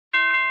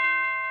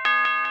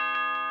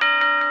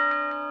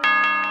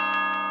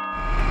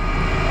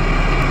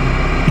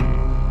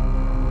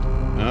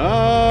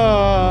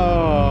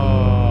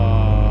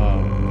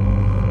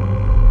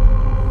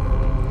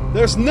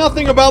There's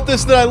nothing about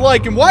this that I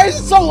like, and why is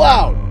it so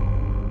loud?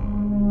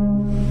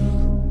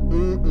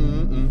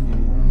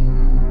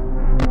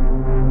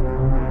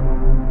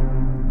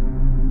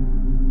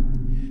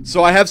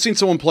 So I have seen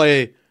someone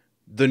play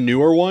the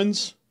newer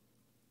ones,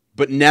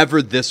 but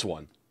never this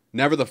one.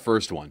 Never the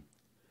first one.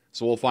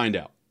 So we'll find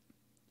out.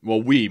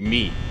 Well,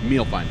 me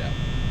will find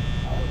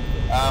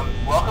out.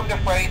 Welcome to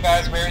Freddy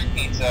Fazbear's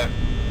Pizza,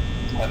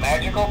 a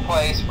magical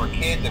place for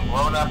kids and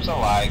grown-ups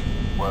alike,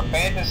 where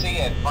fantasy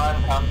and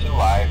fun come to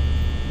life.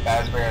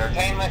 Fazbear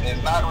Entertainment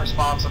is not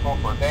responsible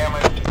for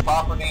damage to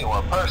property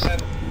or person.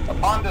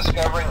 Upon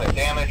discovering that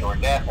damage or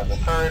death has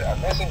occurred, a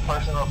missing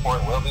person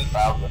report will be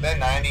filed within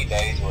 90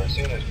 days or as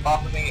soon as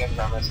property and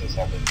premises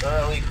have been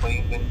thoroughly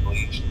cleaned and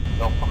bleached.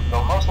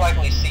 They'll most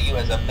likely see you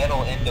as a metal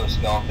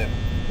endoskeleton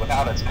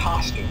without its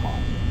costume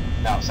on.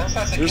 Now, since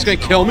that's They're just gonna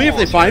kill me if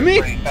they find me?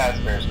 Freddy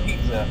Fazbear's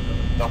Pizza,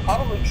 they'll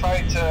probably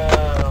try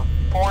to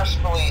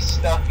forcefully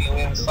stuff you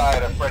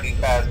inside a Freddy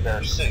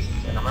Fazbear suit.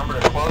 And remember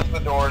to close the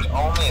doors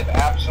only if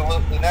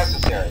absolutely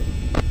necessary.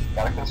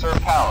 Gotta conserve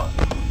power.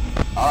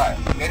 Alright,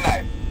 good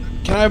night.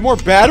 Can I have more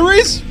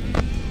batteries?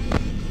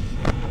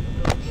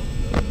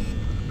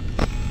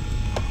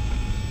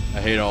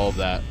 I hate all of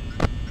that.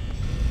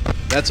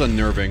 That's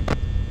unnerving.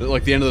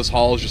 Like, the end of this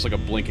hall is just like a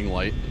blinking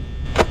light.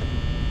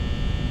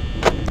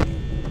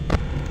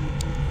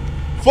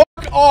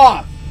 Fuck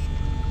off!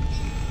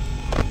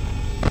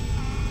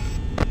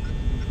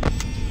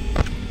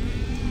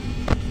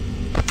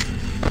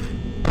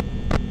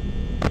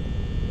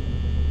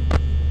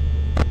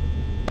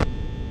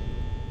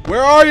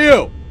 Where are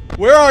you?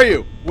 Where are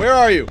you? Where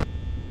are you?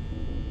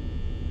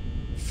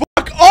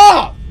 Fuck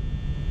off!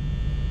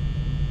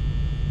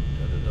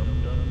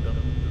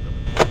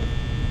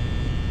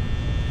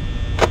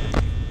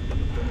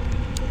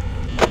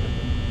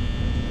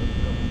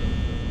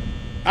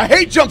 I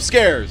hate jump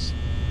scares!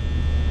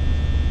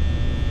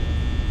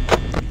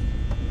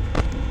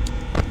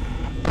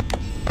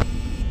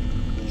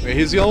 Wait,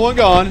 he's the only one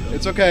gone.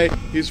 It's okay.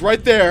 He's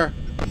right there.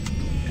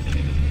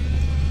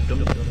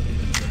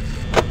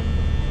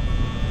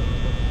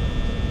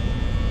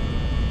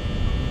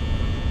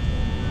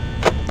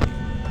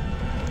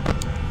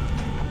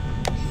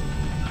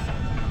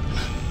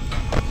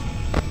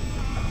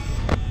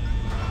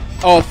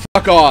 Oh,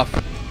 fuck off.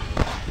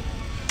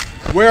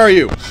 Where are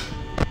you?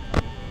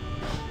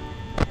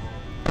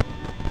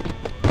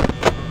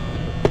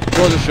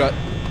 Doors are shut.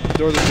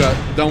 Doors are shut.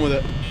 Done with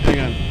it. Hang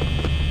on.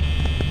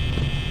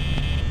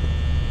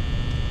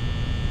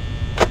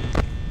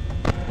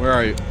 Where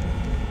are you?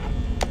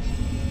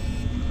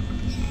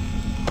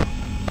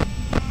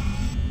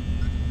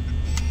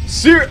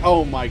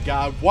 Oh my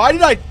god. Why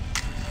did I...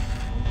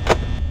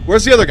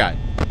 Where's the other guy?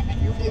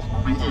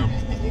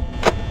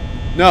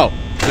 No.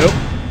 Nope.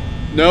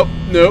 Nope.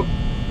 Nope.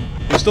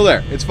 He's still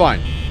there. It's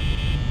fine.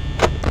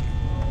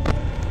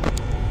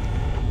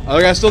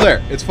 Other guy's still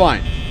there. It's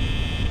fine.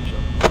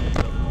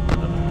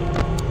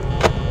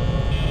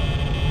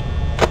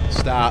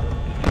 Stop.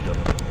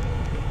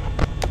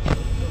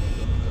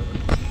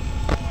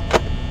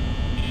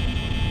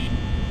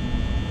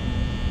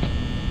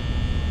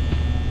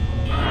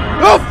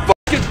 Oh,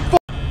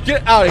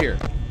 get out of here.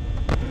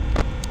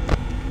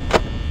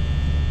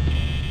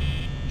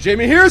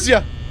 Jamie hears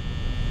ya.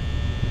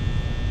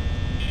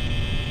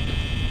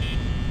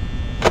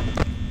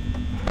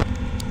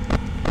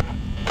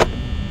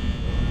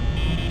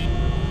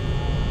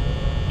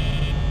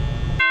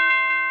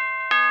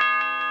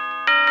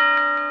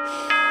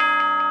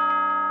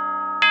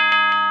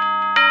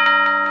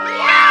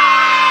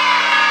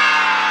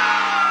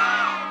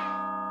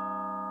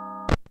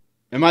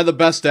 Am I the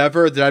best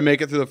ever? Did I make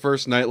it through the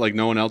first night like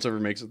no one else ever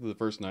makes it through the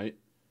first night?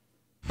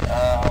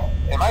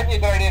 It might be a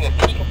good idea to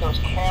peek at those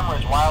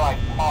cameras while I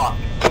talk,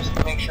 just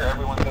to make sure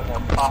everyone's in their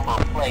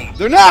proper place.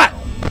 They're not!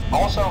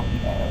 Also,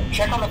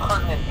 check on the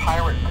curtain in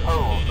Pirate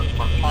Cove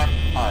from time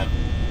to time.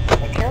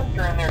 The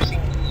character in there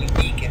seems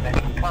unique in that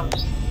he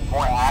becomes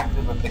more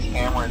active if the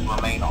cameras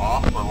remain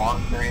off for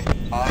long periods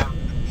of time.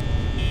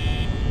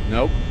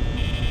 Nope.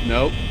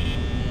 Nope.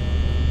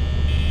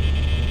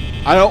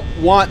 I don't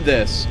want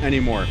this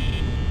anymore.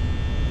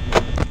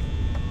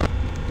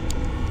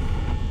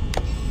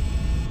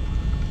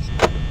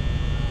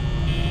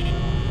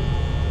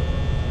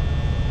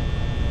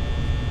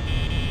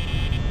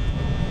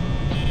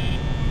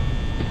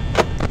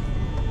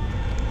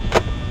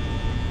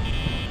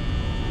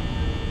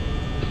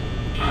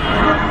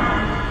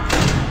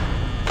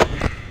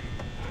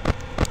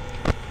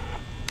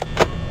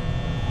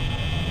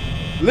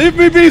 Leave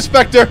me be,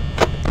 Spectre!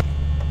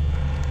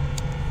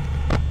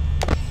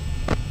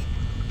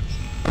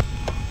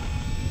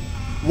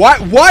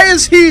 Why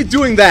is he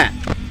doing that?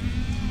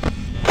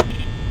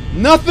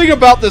 Nothing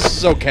about this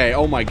is okay.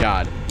 Oh my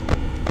god.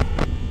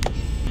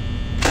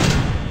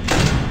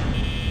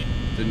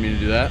 Didn't mean to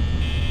do that.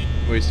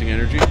 Wasting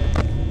energy.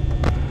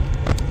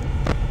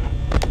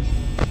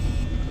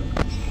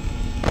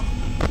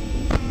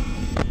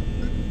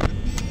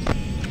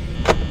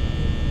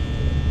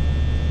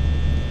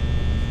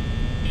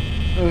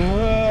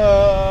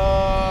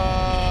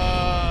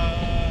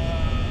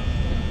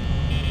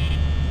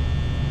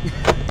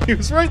 He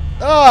was right.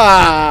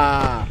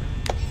 Ah!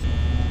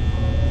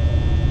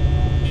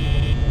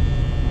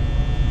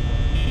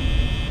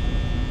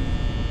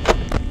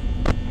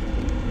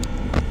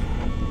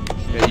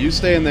 Okay, you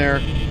stay in there.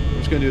 We're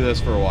just gonna do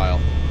this for a while.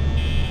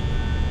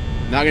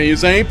 Not gonna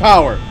use any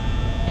power.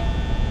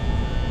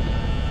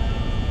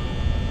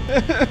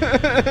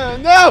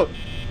 No!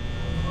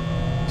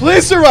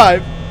 Please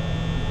survive!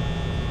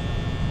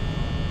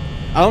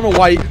 I don't know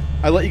why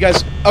I let you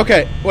guys...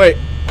 Okay, wait.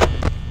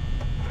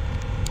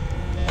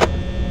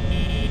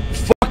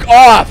 Fuck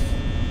off!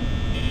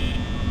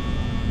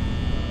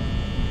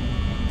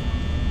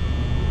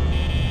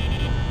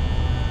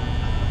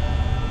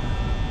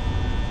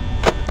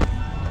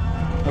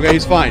 Okay,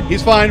 he's fine.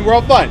 He's fine. We're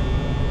all fine.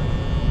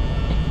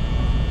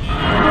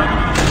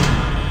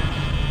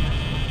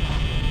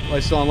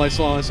 Lights on, lights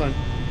on, lights on.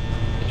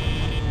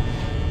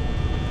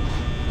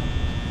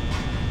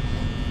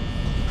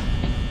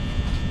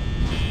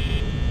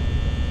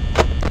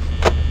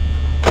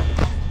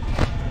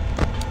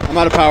 I'm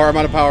out of power, I'm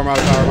out of power, I'm out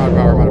of power, I'm out of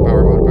power, I'm out of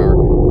power,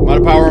 I'm out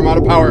of power, I'm out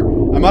of power,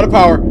 I'm out of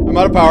power, I'm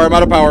out of power, I'm out of power, I'm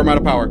out of power, I'm out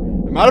of power,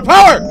 I'm out of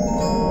power!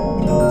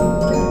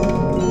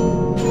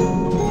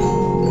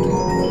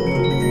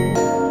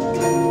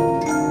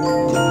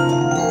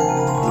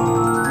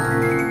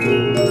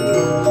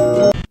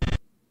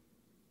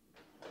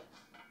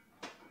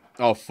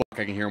 Oh fuck,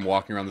 I can hear him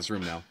walking around this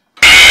room now.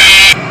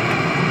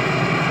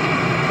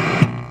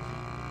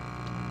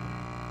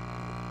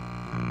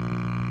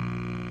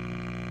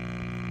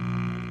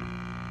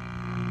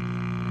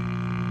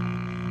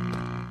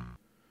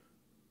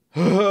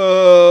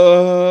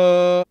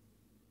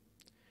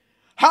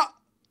 How?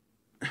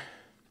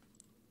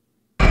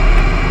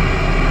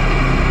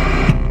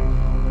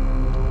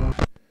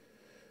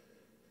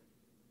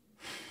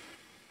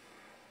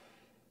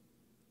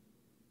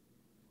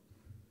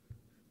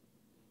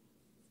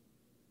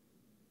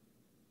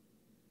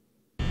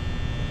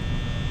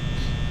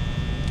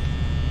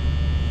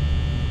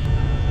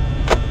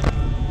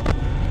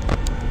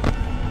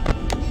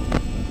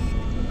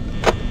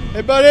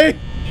 Hey, buddy!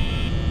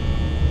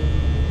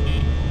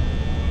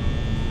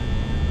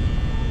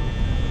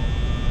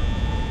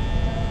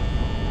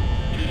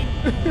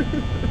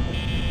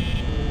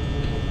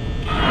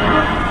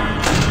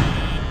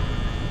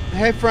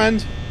 Hey,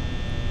 friend.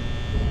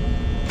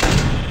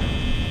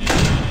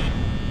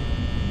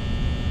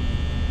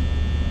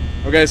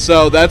 Okay,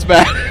 so that's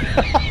bad.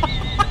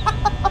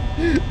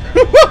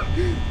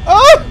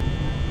 Oh!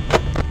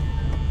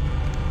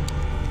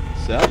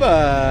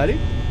 Somebody.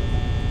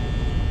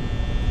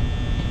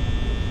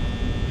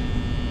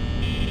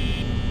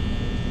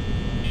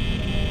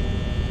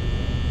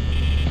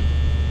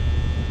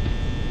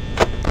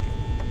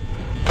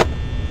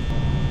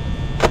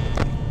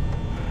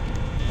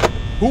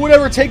 Who would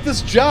ever take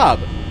this job?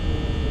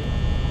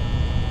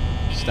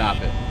 Stop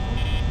it.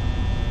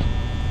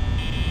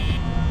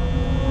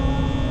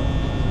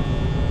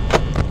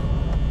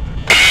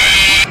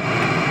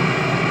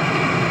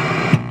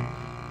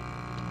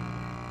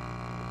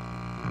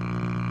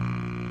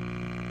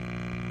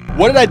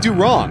 What did I do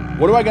wrong?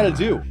 What do I gotta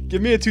do?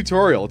 Give me a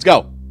tutorial. Let's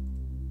go.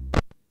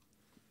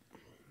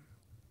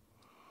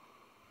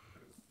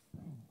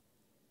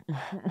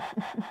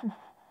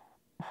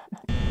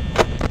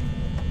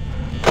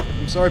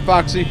 I'm sorry,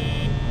 Foxy.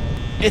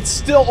 It's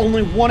still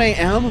only 1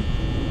 a.m.?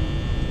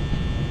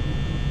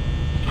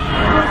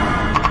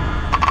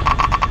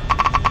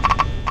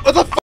 What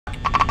the fuck?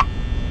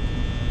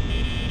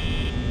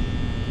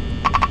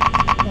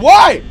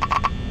 Why?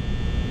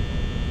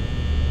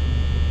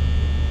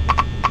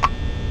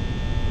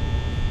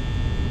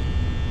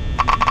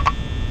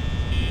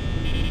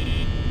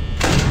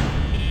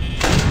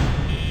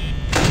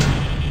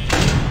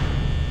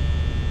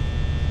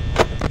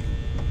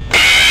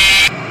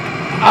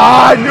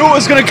 Ah, I knew it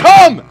was gonna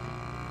come!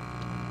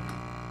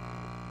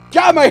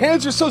 God, my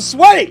hands are so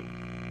sweaty!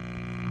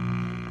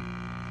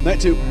 Night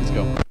 2, let's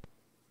go.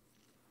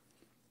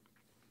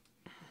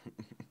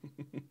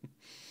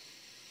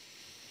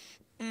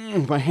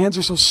 My hands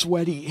are so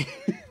sweaty.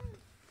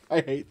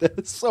 I hate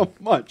this so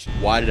much.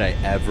 Why did I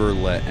ever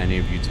let any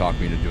of you talk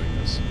me into doing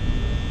this?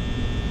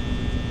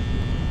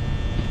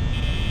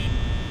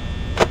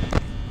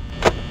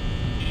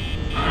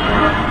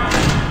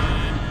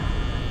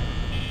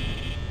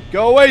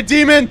 Go away,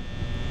 demon!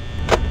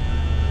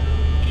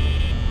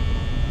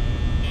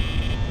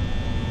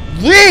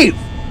 Leave!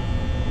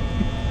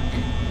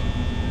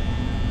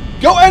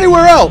 Go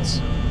anywhere else!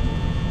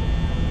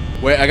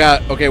 Wait, I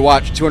got... Okay,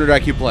 watch.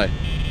 200 IQ play.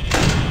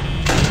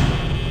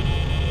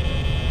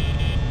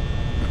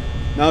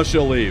 Now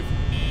she'll leave.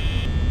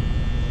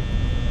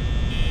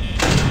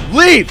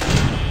 Leave!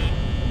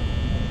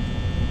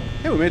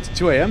 Hey, we made it to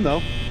 2 a.m.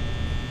 though.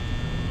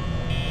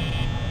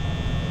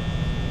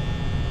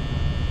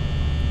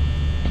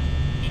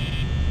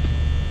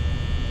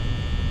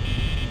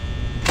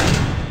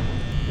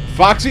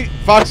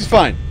 Foxy's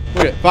fine.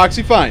 Look at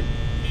Foxy fine.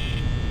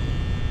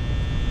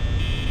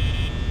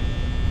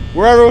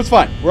 Everyone's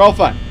fine. We're all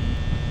fine.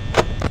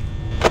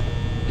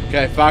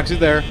 Okay, Foxy's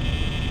there.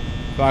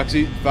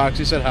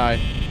 Foxy said hi.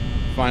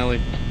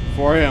 Finally.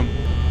 For him.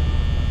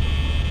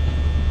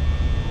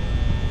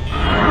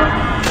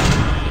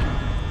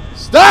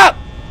 Stop!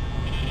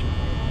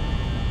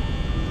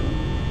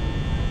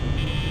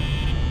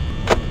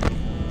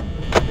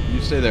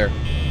 You stay there.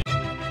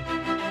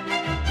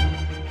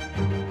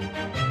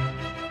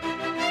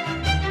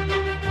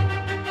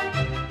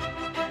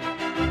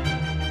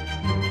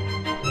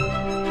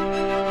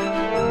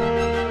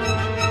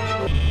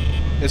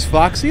 Is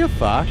Foxy a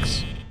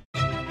fox?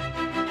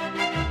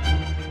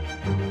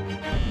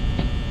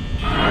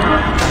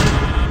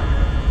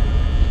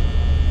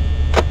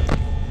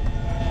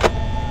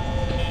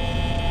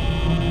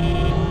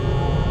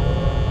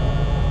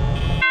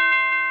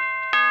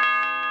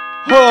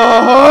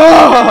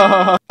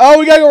 Oh,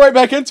 we gotta go right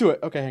back into it.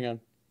 Okay, hang on.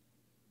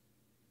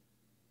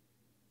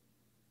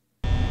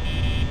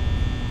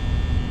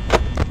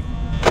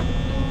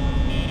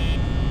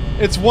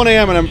 It's 1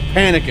 a.m. and I'm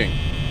panicking.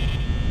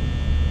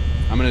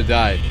 I'm gonna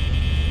die.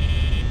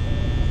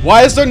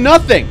 Why is there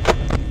nothing?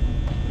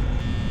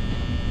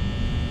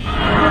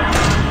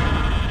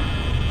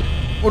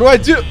 What do I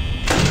do?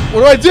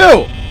 What do I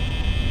do?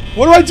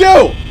 What do I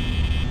do?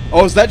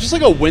 Oh, is that just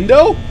like a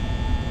window?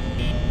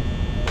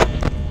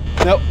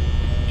 Nope.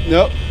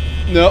 Nope.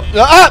 Nope.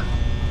 No. Ah!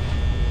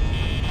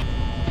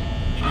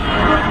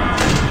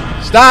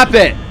 Stop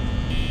it!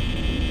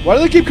 Why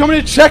do they keep coming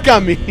to check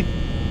on me?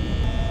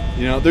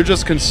 You know, they're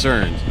just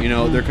concerned. You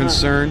know, they're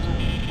concerned.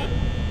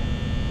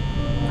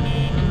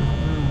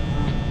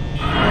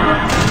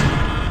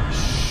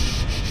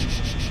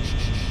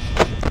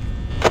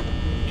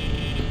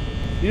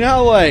 You know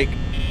how, like,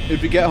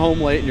 if you get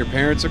home late and your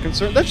parents are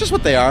concerned? That's just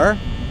what they are.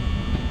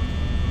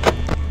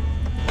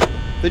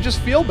 They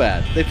just feel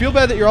bad. They feel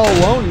bad that you're all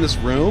alone in this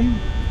room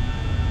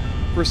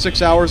for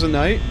 6 hours a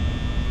night.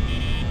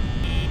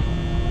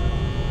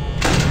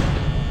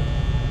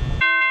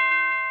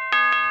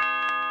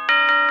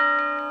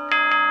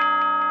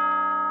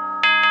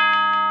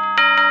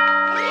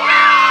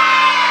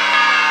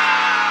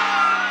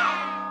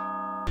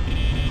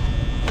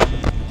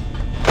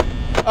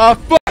 Oh,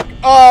 fuck!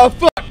 Oh,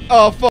 fuck!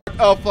 Oh, fuck!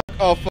 Oh, fuck!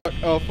 Oh, fuck!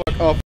 Oh, fuck!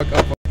 Oh, fuck!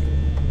 Oh, fuck!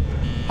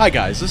 Hi,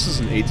 guys. This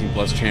is an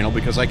 18+ channel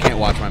because I can't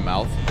watch my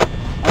mouth.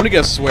 I'm gonna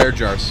get a swear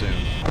jar soon.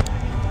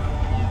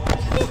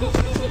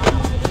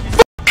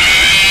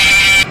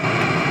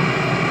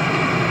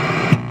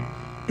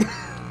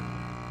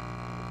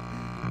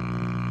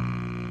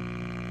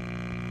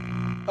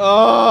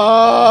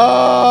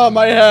 Oh,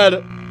 my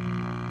head!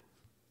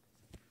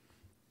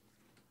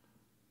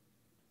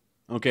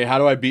 Okay, how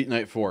do I beat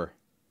Night 4?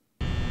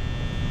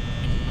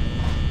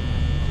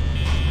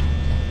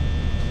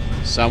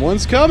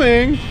 Someone's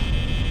coming!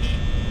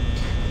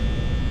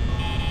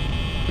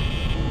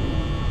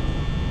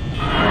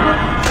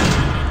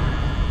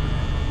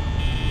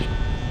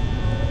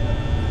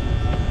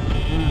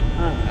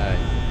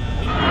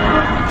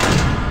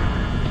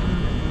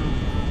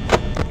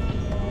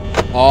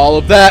 All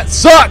of that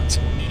sucked!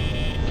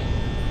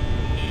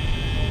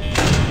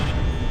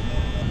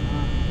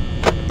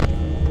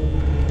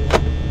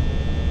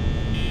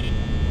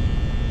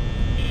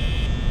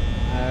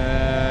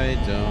 I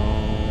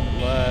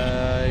don't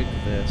like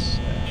this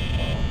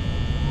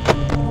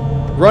at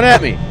all. Run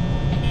at me!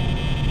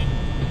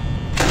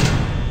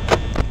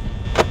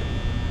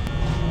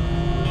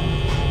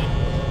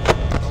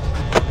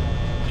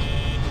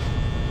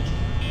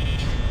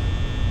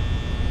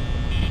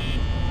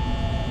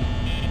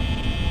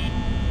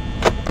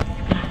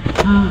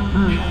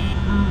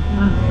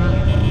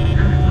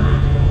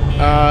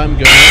 I'm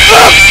going.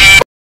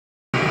 Ah!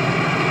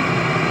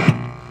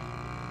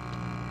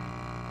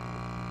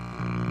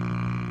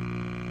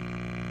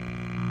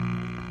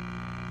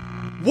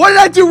 What did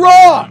I do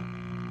wrong?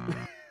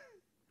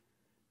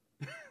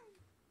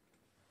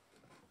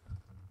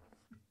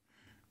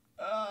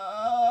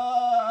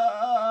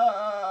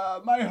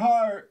 My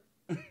heart.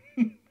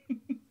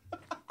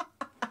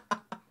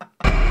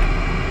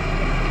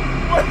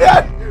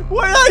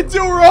 What did I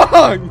do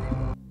wrong?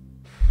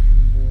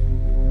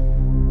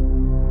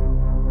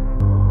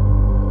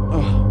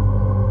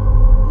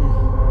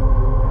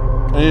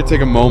 I need to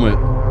take a moment.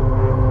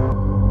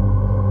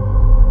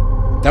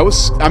 That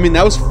was, I mean,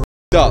 that was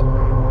f***ed up.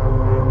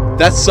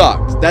 That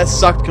sucked. That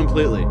sucked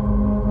completely.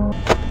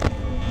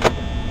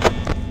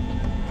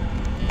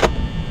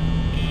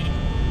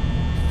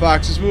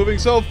 Fox is moving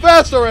so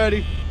fast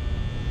already.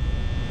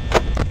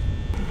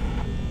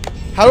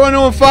 How do I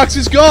know when Fox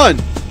is gone?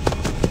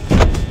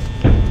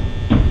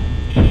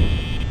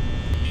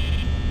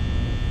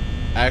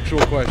 Actual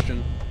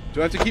question.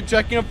 Do I have to keep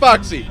checking on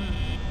Foxy?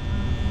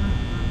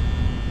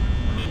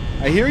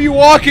 I hear you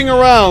walking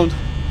around.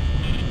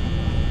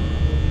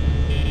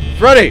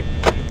 Freddy!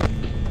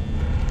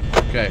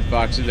 Okay,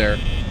 Foxy there.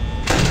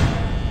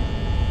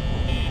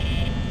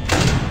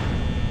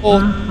 Oh.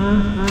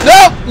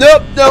 Nope!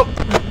 Nope! Nope!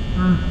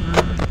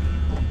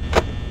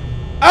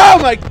 Oh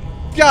my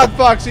God,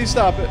 Foxy,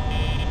 stop it.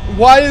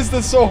 Why is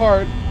this so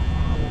hard?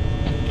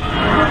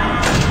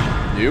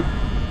 Nope.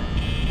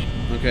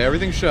 Okay,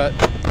 everything's shut.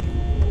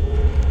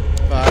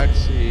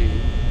 see.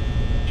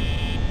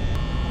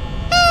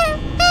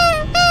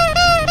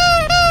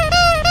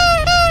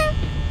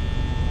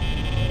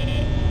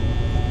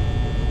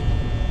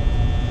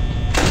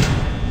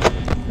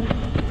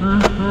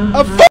 A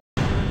f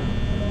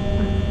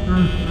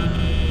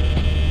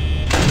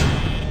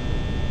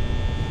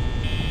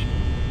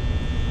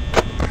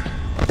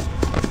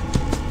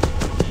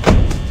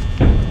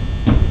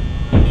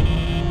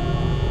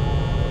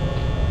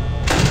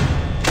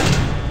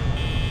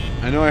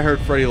I know I heard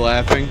Freddy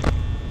laughing.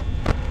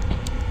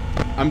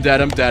 I'm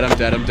dead, I'm dead, I'm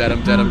dead, I'm dead,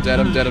 I'm dead, I'm dead,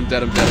 I'm dead, I'm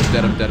dead, I'm dead, I'm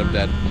dead, I'm dead, I'm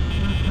dead.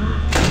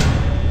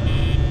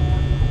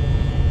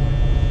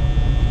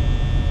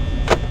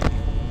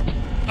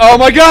 Oh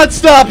my god,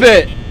 stop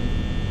it!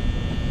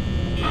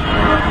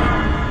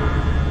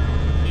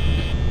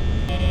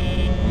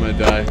 I'm gonna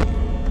die.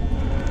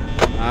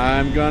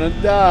 I'm gonna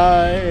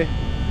die.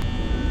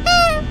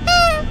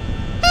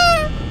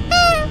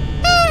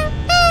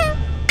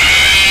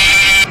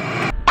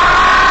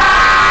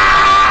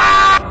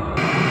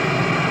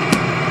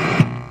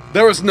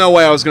 There was no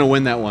way I was gonna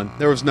win that one.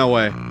 There was no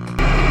way.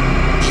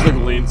 Just like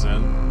leans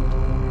in.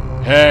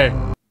 Hey.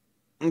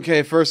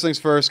 Okay, first things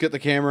first, get the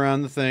camera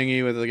on the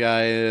thingy with the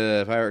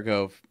guy, Pirate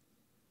Cove.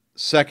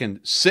 Second,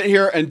 sit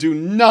here and do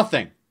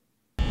nothing.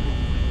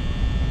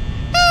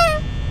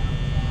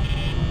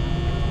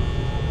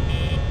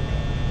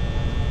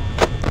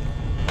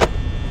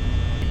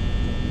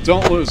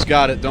 Don't lose,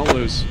 got it, don't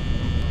lose.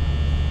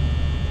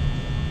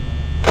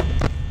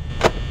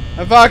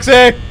 Hi,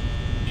 Foxy!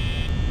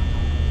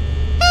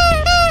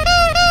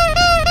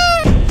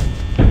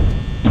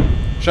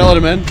 Shall I let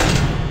him in?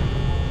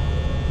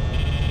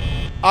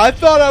 I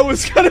thought I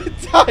was gonna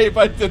die if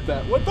I did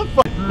that. What the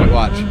fuck? Wait,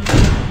 watch.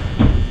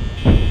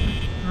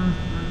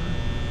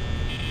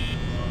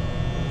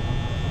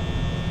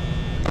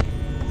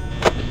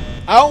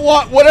 I don't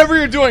want whatever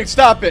you're doing.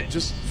 Stop it.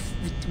 Just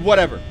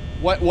whatever.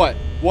 What? I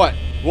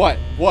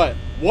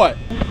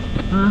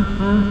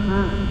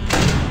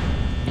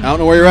don't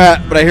know where you're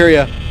at, but I hear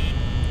you.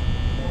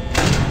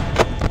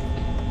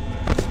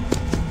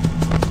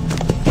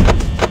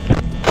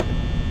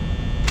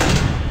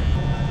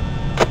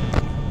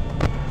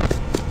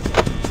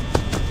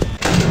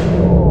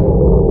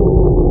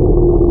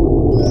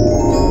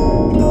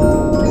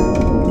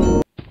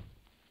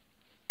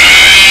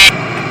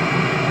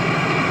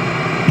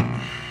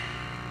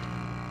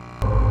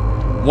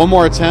 One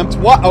more attempt?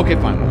 What? Okay,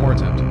 fine. One more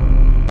attempt.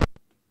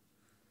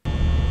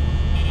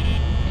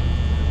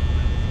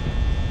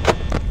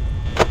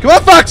 Come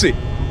on, Foxy!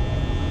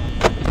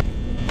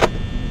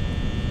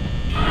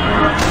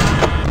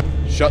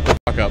 Shut the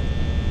fuck up.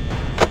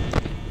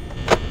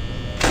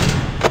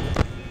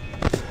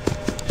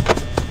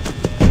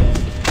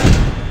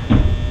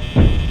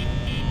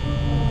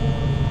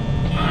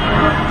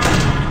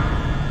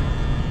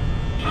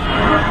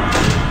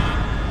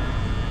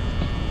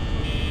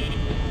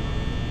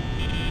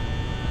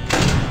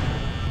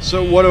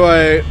 So what do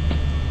I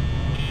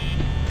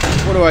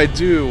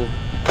do?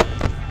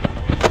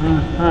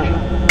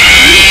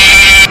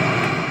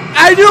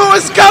 I knew it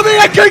was coming!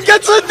 I couldn't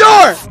get to the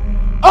door!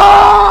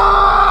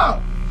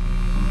 Oh!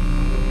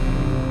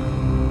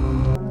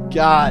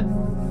 God.